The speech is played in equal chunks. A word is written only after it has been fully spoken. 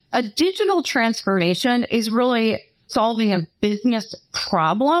A digital transformation is really solving a business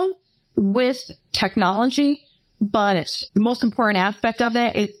problem with technology, but the most important aspect of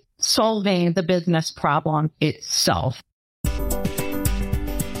it is solving the business problem itself.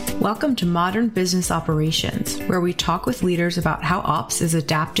 Welcome to Modern Business Operations, where we talk with leaders about how ops is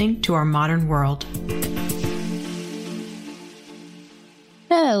adapting to our modern world.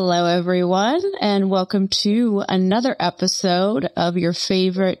 Hello, everyone, and welcome to another episode of your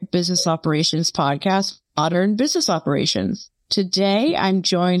favorite business operations podcast, Modern Business Operations. Today, I'm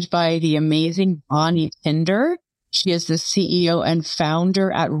joined by the amazing Bonnie Pinder. She is the CEO and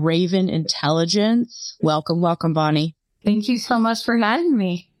founder at Raven Intelligence. Welcome, Bonnie. Thank you so much for having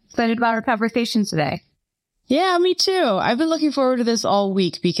me. Excited about our conversation today. Yeah, me too. I've been looking forward to this all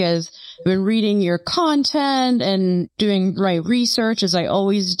week because I've been reading your content and doing right research as I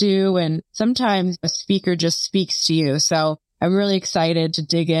always do. And sometimes a speaker just speaks to you. So I'm really excited to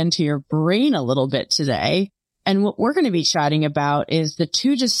dig into your brain a little bit today. And what we're going to be chatting about is the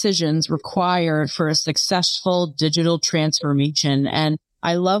 2 decisions required for a successful digital transformation. And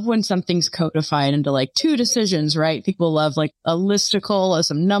I love when something's codified into like 2 decisions, right? People love like a listicle of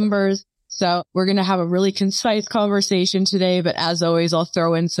some numbers. So we're going to have a really concise conversation today. But as always, I'll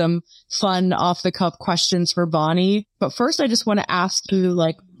throw in some fun off the cuff questions for Bonnie. But first, I just want to ask you,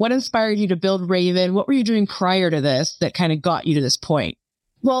 like, what inspired you to build Raven? What were you doing prior to this that kind of got you to this point?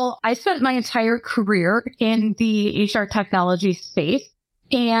 Well, I spent my entire career in the HR technology space,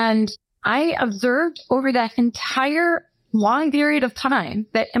 and I observed over that entire long period of time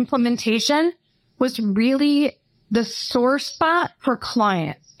that implementation was really the sore spot for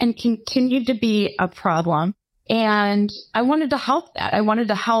clients and continued to be a problem. And I wanted to help that. I wanted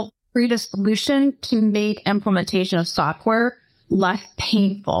to help create a solution to make implementation of software less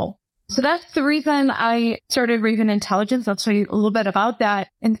painful. So that's the reason I started Raven Intelligence. I'll tell you a little bit about that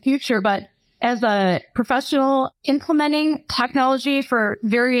in the future. But as a professional implementing technology for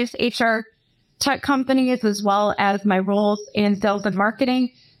various HR tech companies, as well as my roles in sales and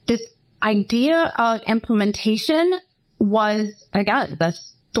marketing, this idea of implementation was, again, the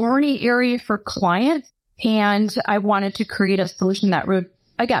thorny area for clients. And I wanted to create a solution that would,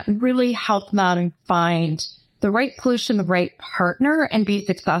 again, really help them out and find the right solution, the right partner, and be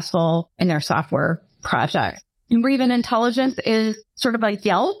successful in their software project. And Raven Intelligence is sort of a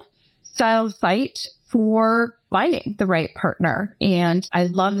Yelp style site for finding the right partner. And I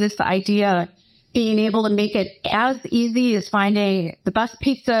love this idea, being able to make it as easy as finding the best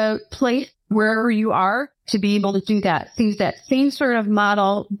pizza place wherever you are, to be able to do that. Use that same sort of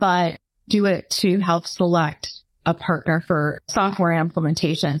model, but do it to help select a partner for software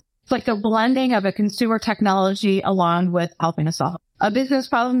implementation. It's like a blending of a consumer technology along with helping us solve a business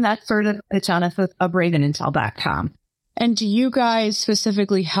problem. That's sort of the genesis of RavenIntel.com. And do you guys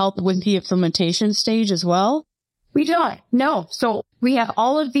specifically help with the implementation stage as well? We don't. No. So we have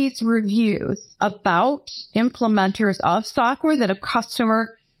all of these reviews about implementers of software that a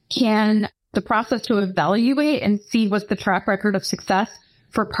customer can, the process to evaluate and see what's the track record of success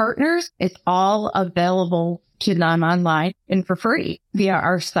for partners. It's all available to them online and for free via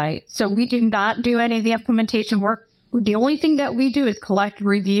our site. So we do not do any of the implementation work. The only thing that we do is collect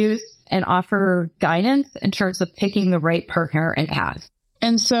reviews and offer guidance in terms of picking the right partner and path.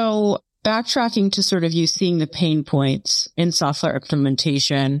 And so backtracking to sort of you seeing the pain points in software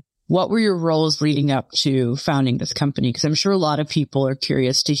implementation, what were your roles leading up to founding this company? Because I'm sure a lot of people are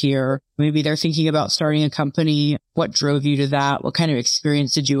curious to hear, maybe they're thinking about starting a company. What drove you to that? What kind of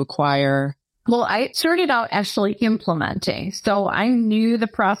experience did you acquire? Well, I started out actually implementing. So I knew the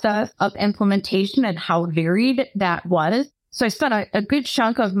process of implementation and how varied that was. So I spent a good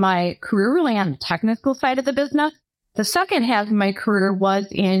chunk of my career really on the technical side of the business. The second half of my career was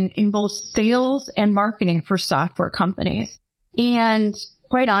in both sales and marketing for software companies. And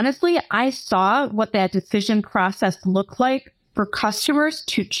quite honestly, I saw what that decision process looked like for customers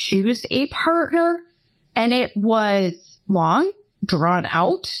to choose a partner. And it was long, drawn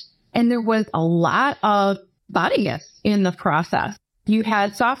out, and there was a lot of bias in the process. You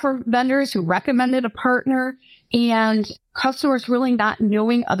had software vendors who recommended a partner and customers really not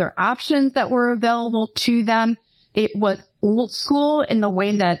knowing other options that were available to them. It was old school in the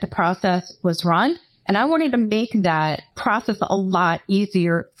way that the process was run. And I wanted to make that process a lot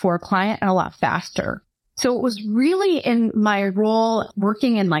easier for a client and a lot faster. So it was really in my role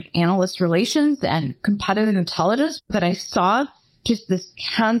working in like analyst relations and competitive intelligence that I saw just this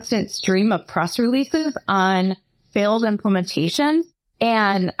constant stream of press releases on failed implementations.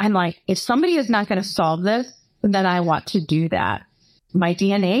 And I'm like, if somebody is not going to solve this, then I want to do that. my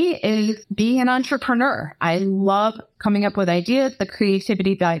DNA is being an entrepreneur. I love coming up with ideas, the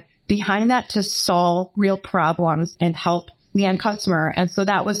creativity behind that to solve real problems and help the end customer. And so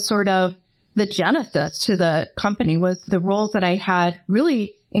that was sort of the genesis to the company, was the roles that I had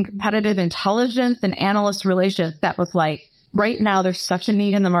really in competitive intelligence and analyst relations. That was like, right now, there's such a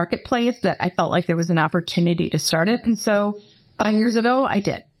need in the marketplace that I felt like there was an opportunity to start it. And so 5 years ago, I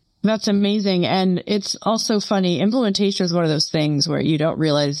did. That's amazing. And it's also funny. Implementation is one of those things where you don't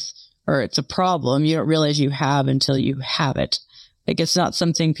realize, or it's a problem you don't realize you have until you have it. Like, it's not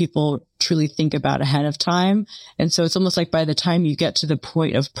something people truly think about ahead of time. And so it's almost like by the time you get to the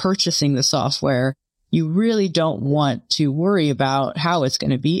point of purchasing the software, you really don't want to worry about how it's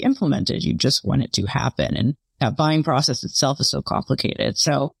going to be implemented. You just want it to happen. And that buying process itself is so complicated.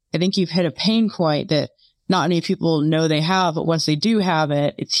 So I think you've hit a pain point that not many people know they have, but once they do have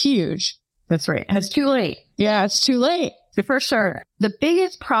it, it's huge. That's right. And it's too late. Yeah, it's too late. So for sure. The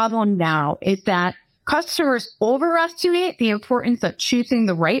biggest problem now is that customers overestimate the importance of choosing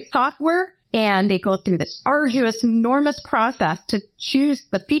the right software, and they go through this arduous, enormous process to choose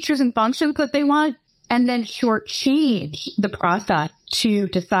the features and functions that they want, and then shortchange the process to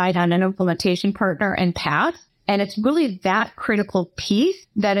decide on an implementation partner and path. And it's really that critical piece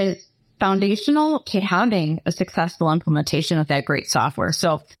that is foundational to having a successful implementation of that great software.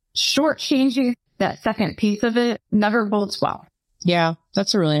 So shortchanging that second piece of it never bodes well. Yeah,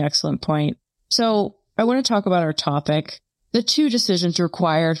 that's a really excellent point. So I want to talk about our topic, the 2 decisions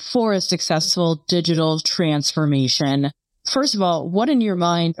required for a successful digital transformation. First of all, what in your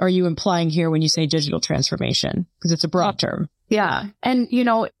mind are you implying here when you say digital transformation? Because it's a broad term. Yeah. And,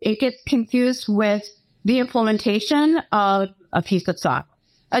 it gets confused with the implementation of a piece of software.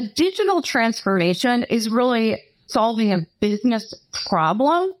 A digital transformation is really solving a business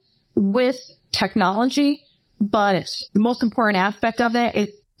problem with technology, but the most important aspect of it is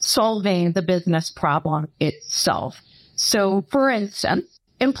solving the business problem itself. So, for instance,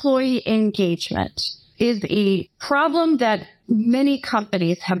 employee engagement is a problem that many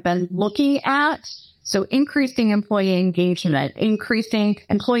companies have been looking at. So increasing employee engagement, increasing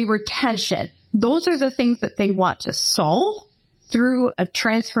employee retention, those are the things that they want to solve through a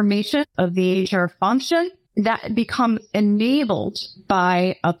transformation of the HR function that becomes enabled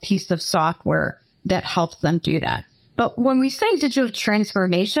by a piece of software that helps them do that. But when we say digital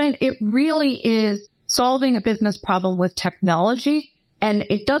transformation, it really is solving a business problem with technology, and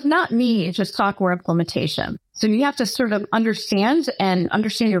it does not mean just software implementation. So you have to sort of understand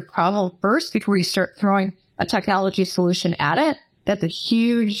your problem first before you start throwing a technology solution at it. That's a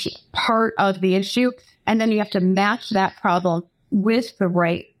huge part of the issue. And then you have to match that problem with the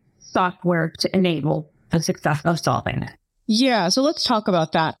right software to enable the success of solving it. Yeah. So let's talk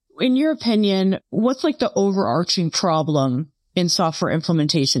about that. In your opinion, what's like the overarching problem in software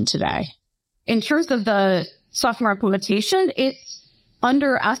implementation today? In terms of the software implementation, it's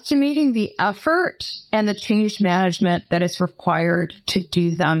underestimating the effort and the change management that is required to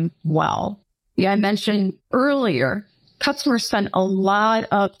do them well. Yeah, I mentioned earlier, customers spend a lot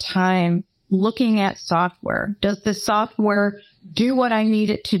of time looking at software. Does the software do what I need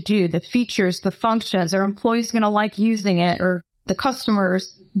it to do? The features, the functions, are employees going to like using it? Or the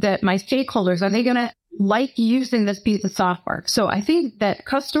customers, that my stakeholders, are they going to like using this piece of software? So I think that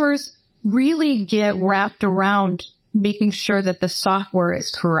customers really get wrapped around making sure that the software is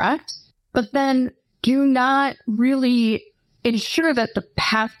correct, but then do not really ensure that the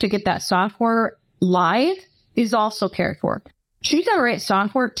path to get that software live is also cared for. Choosing the right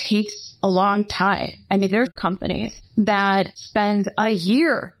software takes a long time. I mean, there's companies that spend a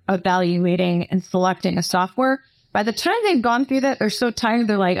year evaluating and selecting a software. By the time they've gone through that, they're so tired,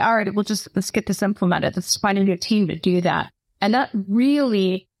 they're like, all right, let's get this implemented. Let's find a new team to do that. And that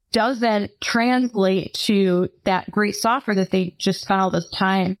really doesn't translate to that great software that they just spent all this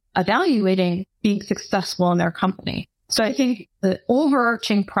time evaluating being successful in their company. So I think the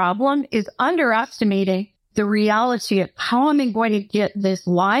overarching problem is underestimating the reality of how am I going to get this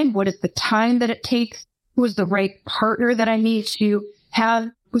live? What is the time that it takes? Who's the right partner that I need to have?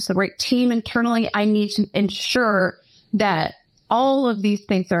 Who's the right team internally? I need to ensure that all of these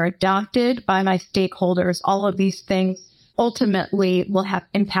things are adopted by my stakeholders. All of these things ultimately will have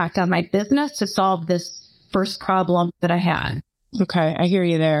impact on my business to solve this first problem that I had. Okay, I hear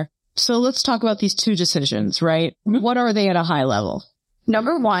you there. So let's talk about these 2 decisions, right? Mm-hmm. What are they at a high level?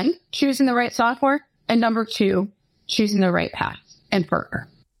 Number 1, choosing the right software. And number 2, choosing the right path and partner.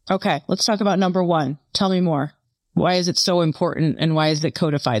 Okay, let's talk about number 1. Tell me more. Why is it so important and why is it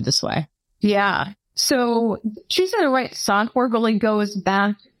codified this way? Yeah. So choosing the right software really goes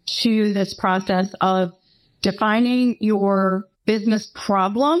back to this process of defining your business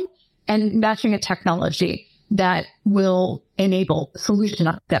problem and matching a technology that will enable the solution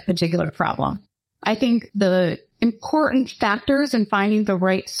of that particular problem. I think the important factors in finding the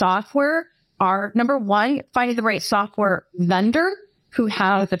right software are, number one, finding the right software vendor who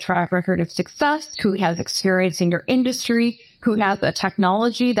has a track record of success, who has experience in your industry, who has a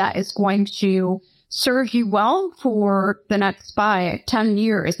technology that is going to serve you well for the next 5, 10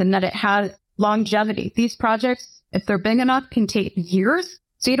 years, and that it has longevity. These projects, if they're big enough, can take years.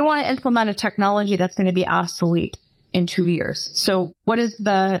 So you don't want to implement a technology that's going to be obsolete in 2 years. So what is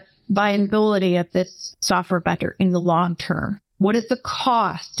the viability of this software vendor in the long term? What is the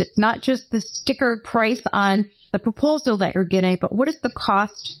cost? It's not just the sticker price on the proposal that you're getting, but what is the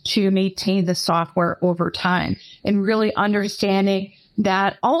cost to maintain the software over time? And really understanding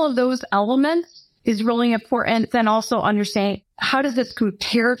that all of those elements is really important. Then also understanding, how does this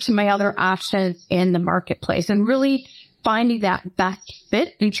compare to my other options in the marketplace? And really finding that best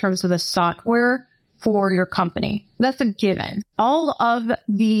fit in terms of the software for your company. That's a given. All of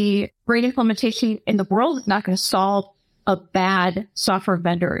the great implementation in the world is not going to solve a bad software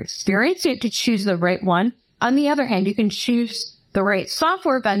vendor experience. You have to choose the right one. On the other hand, you can choose the right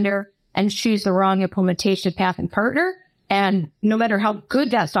software vendor and choose the wrong implementation path and partner. And no matter how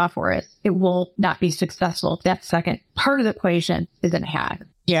good that software is, it will not be successful if that second part of the equation isn't had.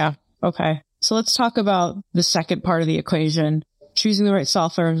 Yeah. Okay. So let's talk about the second part of the equation. Choosing the right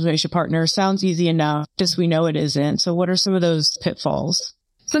software implementation partner sounds easy enough, just we know it isn't. So what are some of those pitfalls?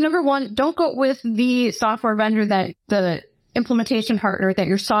 So number one, don't go with the software vendor that the implementation partner that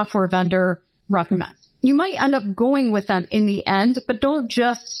your software vendor recommends. You might end up going with them in the end, but don't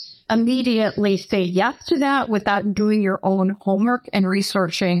just immediately say yes to that without doing your own homework and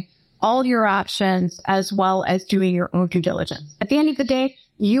researching all your options as well as doing your own due diligence. At the end of the day,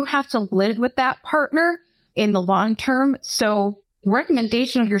 you have to live with that partner in the long term. So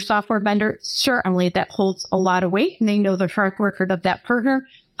recommendation of your software vendor, certainly that holds a lot of weight and they know the track record of that partner.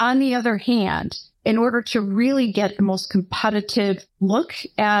 On the other hand, in order to really get the most competitive look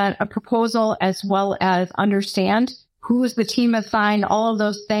at a proposal, as well as understand who is the team assigned, all of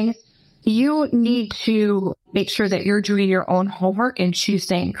those things, you need to make sure that you're doing your own homework and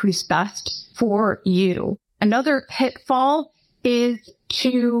choosing who's best for you. Another pitfall is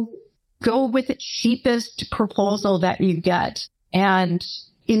to go with the cheapest proposal that you get. And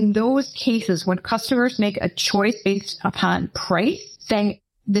in those cases, when customers make a choice based upon price, saying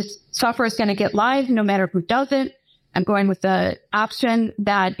this software is going to get live no matter who does it, I'm going with the option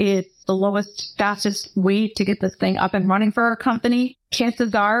that is the lowest, fastest way to get this thing up and running for our company.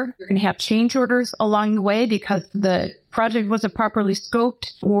 Chances are you're going to have change orders along the way because the project wasn't properly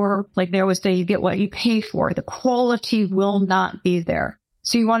scoped, or like they always say, you get what you pay for. The quality will not be there.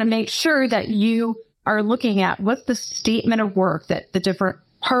 So you want to make sure that you are looking at what's the statement of work that the different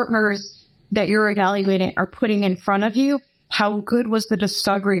partners that you're evaluating are putting in front of you. How good was the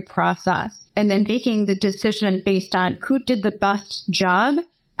discovery process? And then making the decision based on who did the best job,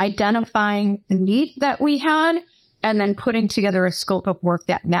 identifying the needs that we had, and then putting together a scope of work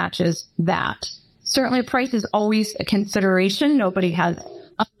that matches that. Certainly price is always a consideration. Nobody has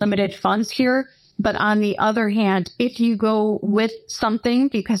unlimited funds here. But on the other hand, if you go with something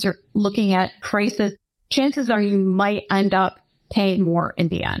because you're looking at prices, chances are you might end up paying more in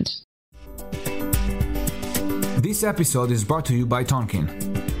the end. This episode is brought to you by Tonkin.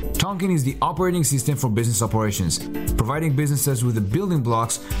 Tonkin is the operating system for business operations, providing businesses with the building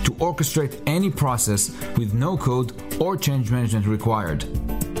blocks to orchestrate any process with no code or change management required.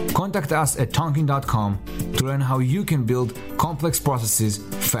 Contact us at tonkin.com to learn how you can build complex processes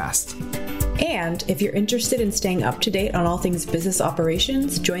fast. And if you're interested in staying up to date on all things business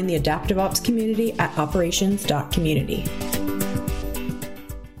operations, join the Adaptive Ops community at operations.community.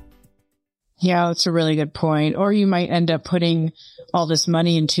 Yeah, that's a really good point. Or you might end up putting all this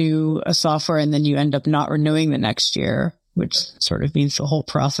money into a software and then you end up not renewing the next year, which sort of means the whole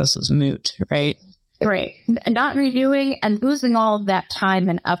process is moot, right? Right. Not renewing and losing all of that time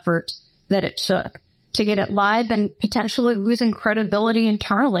and effort that it took to get it live, and potentially losing credibility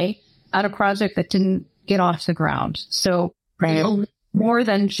internally at a project that didn't get off the ground. So more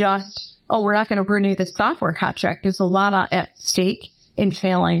than just, we're not going to renew the software contract. There's a lot at stake in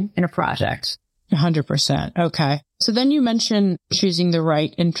failing in a project. 100%. Okay. So then you mentioned choosing the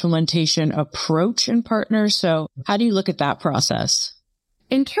right implementation approach and partner. So how do you look at that process?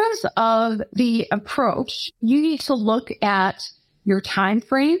 In terms of the approach, you need to look at your time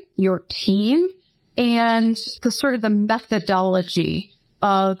frame, your team, and the sort of the methodology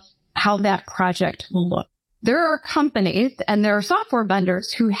of how that project will look. There are companies and there are software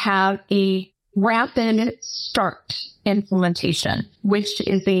vendors who have a rapid start implementation, which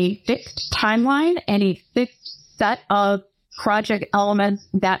is a fixed timeline and a fixed set of project elements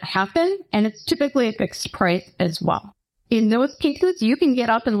that happen. And it's typically a fixed price as well. In those cases, you can get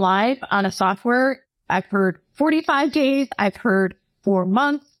up and live on a software. I've heard 45 days. I've heard 4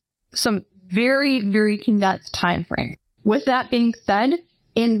 months, some very, very condensed time frame. With that being said,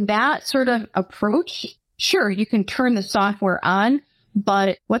 in that sort of approach, sure, you can turn the software on,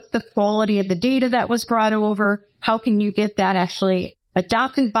 but what's the quality of the data that was brought over? How can you get that actually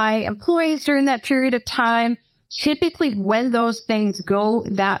adopted by employees during that period of time? Typically, when those things go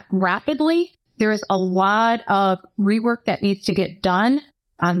that rapidly, there is a lot of rework that needs to get done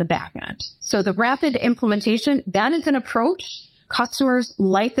on the back end. So the rapid implementation, that is an approach. Customers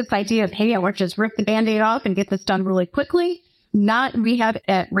like this idea of, hey, I want to just rip the Band-Aid off and get this done really quickly. We have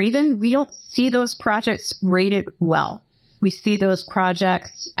at Raven, we don't see those projects rated well. We see those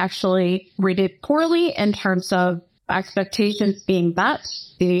projects actually rated poorly in terms of expectations being met.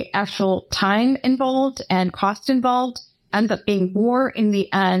 The actual time involved and cost involved ends up being more in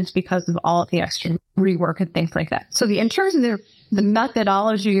the end because of all of the extra rework and things like that. So in terms of the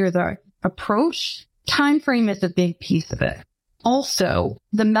methodology or the approach, time frame is a big piece of it. Also,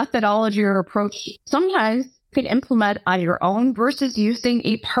 the methodology or approach sometimes you can implement on your own versus using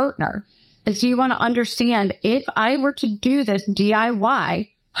a partner. As you want to understand, if I were to do this DIY,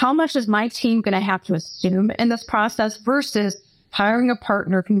 how much is my team going to have to assume in this process versus hiring a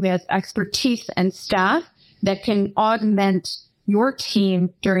partner who has expertise and staff that can augment your team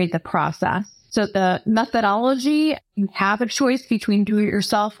during the process. So the methodology, you have a choice between doing it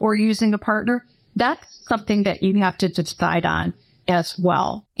yourself or using a partner. That's something that you have to decide on as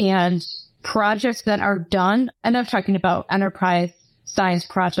well. And projects that are done, and I'm talking about enterprise science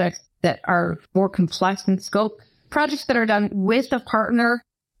projects that are more complex in scope, projects that are done with a partner,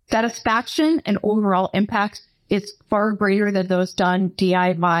 satisfaction and overall impact is far greater than those done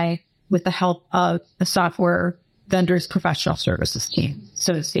DIY with the help of the software vendor's professional services team,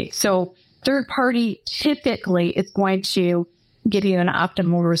 so to speak. So third party typically is going to give you an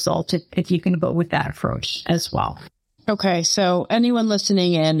optimal result if you can go with that approach as well. Okay, so anyone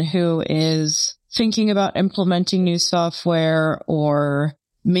listening in who is thinking about implementing new software or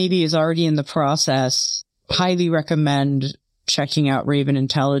maybe is already in the process, highly recommend checking out Raven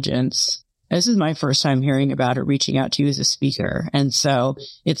Intelligence. This is my first time hearing about it, reaching out to you as a speaker. And so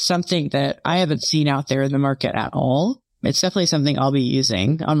it's something that I haven't seen out there in the market at all. It's definitely something I'll be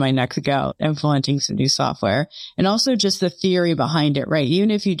using on my next go, implementing some new software. And also just the theory behind it, right? Even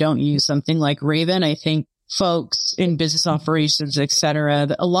if you don't use something like Raven, I think folks in business operations, et cetera,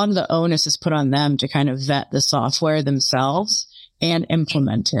 a lot of the onus is put on them to kind of vet the software themselves and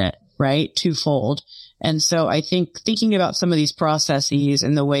implement it, right? Twofold. And so I think thinking about some of these processes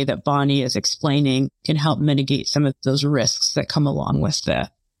and the way that Bonnie is explaining can help mitigate some of those risks that come along with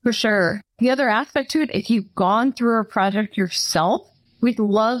that. For sure. The other aspect to it, if you've gone through a project yourself, we'd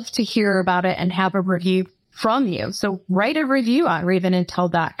love to hear about it and have a review from you. So write a review on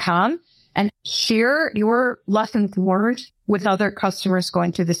ravenintel.com and share your lessons learned with other customers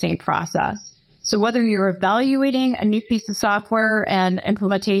going through the same process. So whether you're evaluating a new piece of software and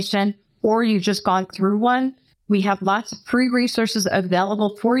implementation, or you've just gone through one, we have lots of free resources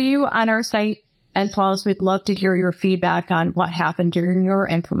available for you on our site. As well as we'd love to hear your feedback on what happened during your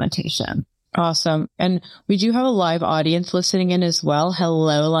implementation. Awesome. And we do have a live audience listening in as well.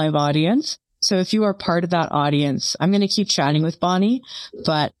 Hello, live audience. So if you are part of that audience, I'm going to keep chatting with Bonnie,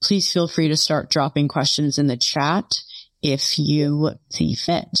 but please feel free to start dropping questions in the chat if you see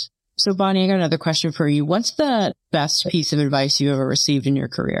fit. So Bonnie, I got another question for you. What's the best piece of advice you ever received in your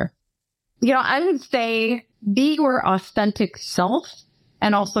career? I would say be your authentic self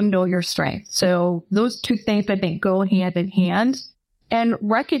and also know your strengths. So those two things, I think, go hand in hand. And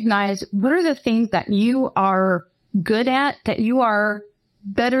recognize what are the things that you are good at, that you are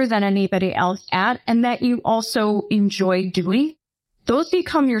better than anybody else at, and that you also enjoy doing. Those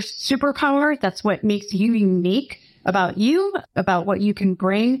become your superpower. That's what makes you unique about you, about what you can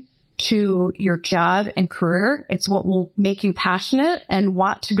bring to your job and career. It's what will make you passionate and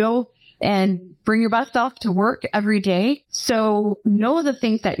want to go and bring your best self to work every day. So know the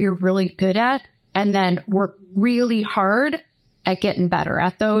things that you're really good at and then work really hard at getting better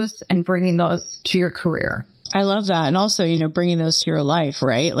at those and bringing those to your career. I love that. And also, bringing those to your life,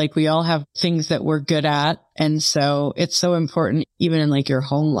 right? Like we all have things that we're good at. And so it's so important, even in like your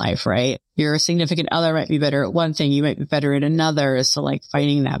home life, right? Your significant other might be better at one thing. You might be better at another. So like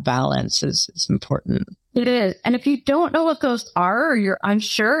finding that balance is important. It is. And if you don't know what those are or you're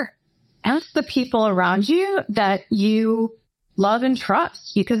unsure, ask the people around you that you love and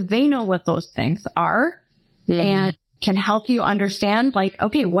trust, because they know what those things are and can help you understand, like,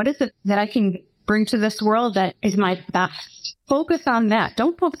 okay, what is it that I can bring to this world that is my best? Focus on that.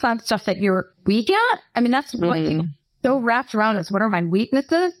 Don't focus on stuff that you're weak at. I mean, that's what so wrapped around is, what are my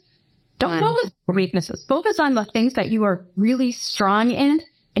weaknesses? Don't focus on weaknesses. Focus on the things that you are really strong in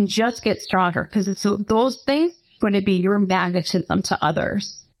and just get stronger, because it's those things going to be your magnetism to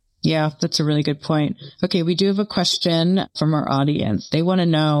others. Yeah, that's a really good point. Okay, we do have a question from our audience. They want to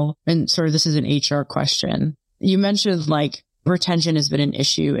know, and sort of this is an HR question. You mentioned like retention has been an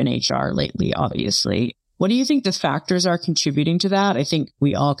issue in HR lately, obviously. What do you think the factors are contributing to that? I think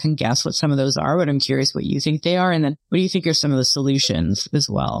we all can guess what some of those are, but I'm curious what you think they are. And then what do you think are some of the solutions as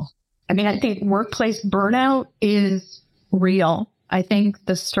well? I mean, I think workplace burnout is real. I think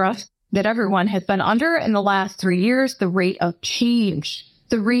the stress that everyone has been under in the last 3 years, the rate of change,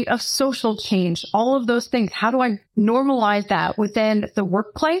 the rate of social change, all of those things. How do I normalize that within the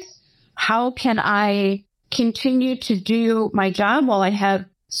workplace? How can I continue to do my job while I have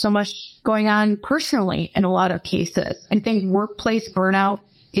so much going on personally in a lot of cases? I think workplace burnout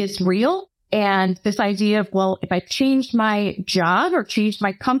is real. And this idea of, well, if I change my job or change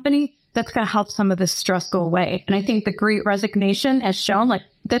my company, that's going to help some of this stress go away. And I think the Great Resignation has shown, like,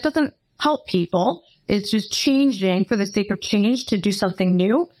 that doesn't help people. It's just changing for the sake of change to do something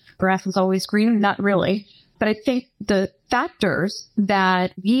new. Grass is always green, not really. But I think the factors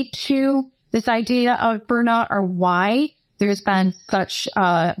that lead to this idea of burnout are why there's been such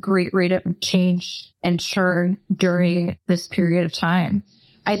a great rate of change and churn during this period of time.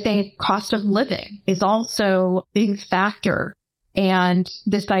 I think cost of living is also a big factor. And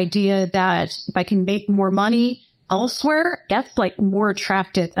this idea that if I can make more money elsewhere, that's like more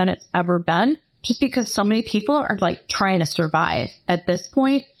attractive than it's ever been, just because so many people are like trying to survive at this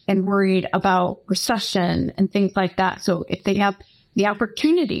point and worried about recession and things like that. So if they have the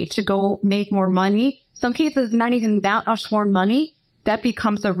opportunity to go make more money, some cases not even that much more money, that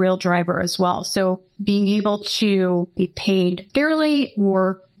becomes a real driver as well. So being able to be paid fairly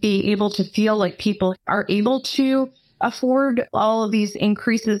or be able to feel like people are able to afford all of these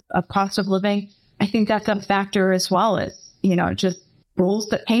increases of cost of living, I think that's a factor as well, as, you know, just roles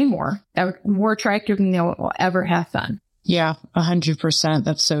that pay more, are more attractive than they will ever have been. Yeah, 100%.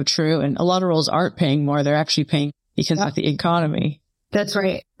 That's so true. And a lot of roles aren't paying more. They're actually paying because of the economy. That's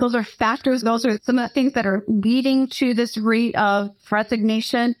right. Those are factors. Those are some of the things that are leading to this rate of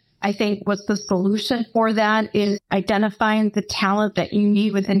resignation. I think what's the solution for that is identifying the talent that you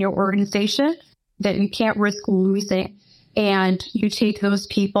need within your organization that you can't risk losing. And you take those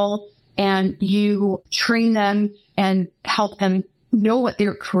people and you train them and help them know what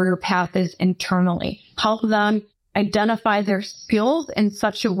their career path is internally. Help them identify their skills in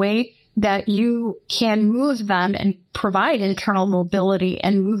such a way that you can move them and provide internal mobility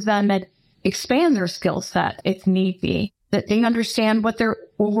and move them and expand their skill set if need be. That they understand what their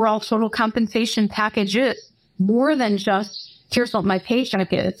overall total compensation package is, more than just, here's what my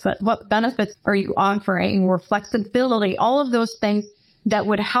paycheck is, but what benefits are you offering, or flexibility, all of those things that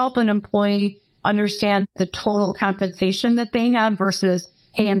would help an employee understand the total compensation that they have versus,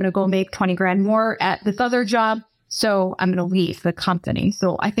 hey, I'm going to go make 20 grand more at this other job, so I'm going to leave the company.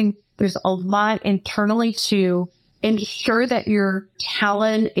 So I think there's a lot internally to ensure that your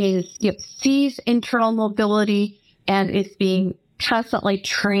talent is, sees internal mobility and is being constantly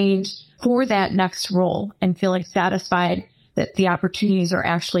trained for that next role and feeling satisfied that the opportunities are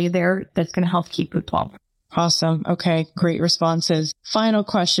actually there. That's going to help keep it well. Awesome. Okay. Great responses. Final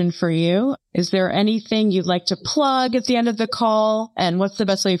question for you. Is there anything you'd like to plug at the end of the call? And what's the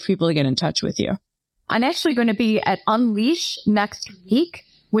best way for people to get in touch with you? I'm actually going to be at Unleash next week,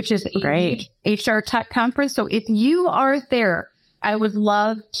 which is a great HR Tech conference. So if you are there, I would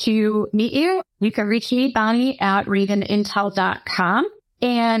love to meet you. You can reach me, Bonnie, at ravenintel.com.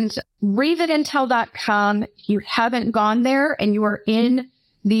 And ravenintel.com, if you haven't gone there and you are in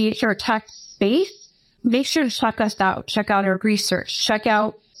the HR Tech space, make sure to check us out. Check out our research. Check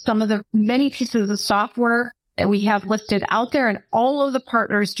out some of the many pieces of software that we have listed out there and all of the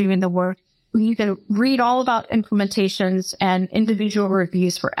partners doing the work. You can read all about implementations and individual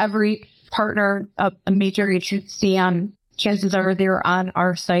reviews for every partner of a major HCM. Chances are they're on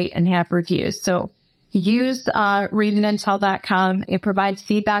our site and have reviews. So use ravenintel.com. It provides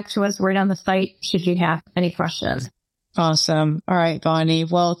feedback to us right on the site should you have any questions. Awesome. All right, Bonnie.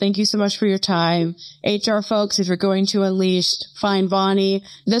 Well, thank you so much for your time. HR folks, if you're going to Unleash, find Bonnie.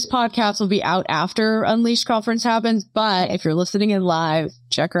 This podcast will be out after Unleash conference happens, but if you're listening in live,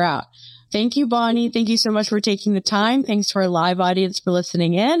 check her out. Thank you, Bonnie. Thank you so much for taking the time. Thanks to our live audience for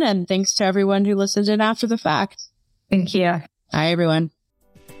listening in, and thanks to everyone who listened in after the fact. Thank you. Bye, everyone.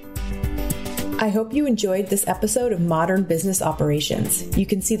 I hope you enjoyed this episode of Modern Business Operations. You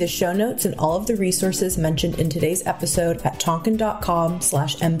can see the show notes and all of the resources mentioned in today's episode at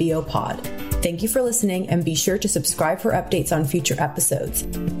tonkin.com/mbopod. Thank you for listening, and be sure to subscribe for updates on future episodes.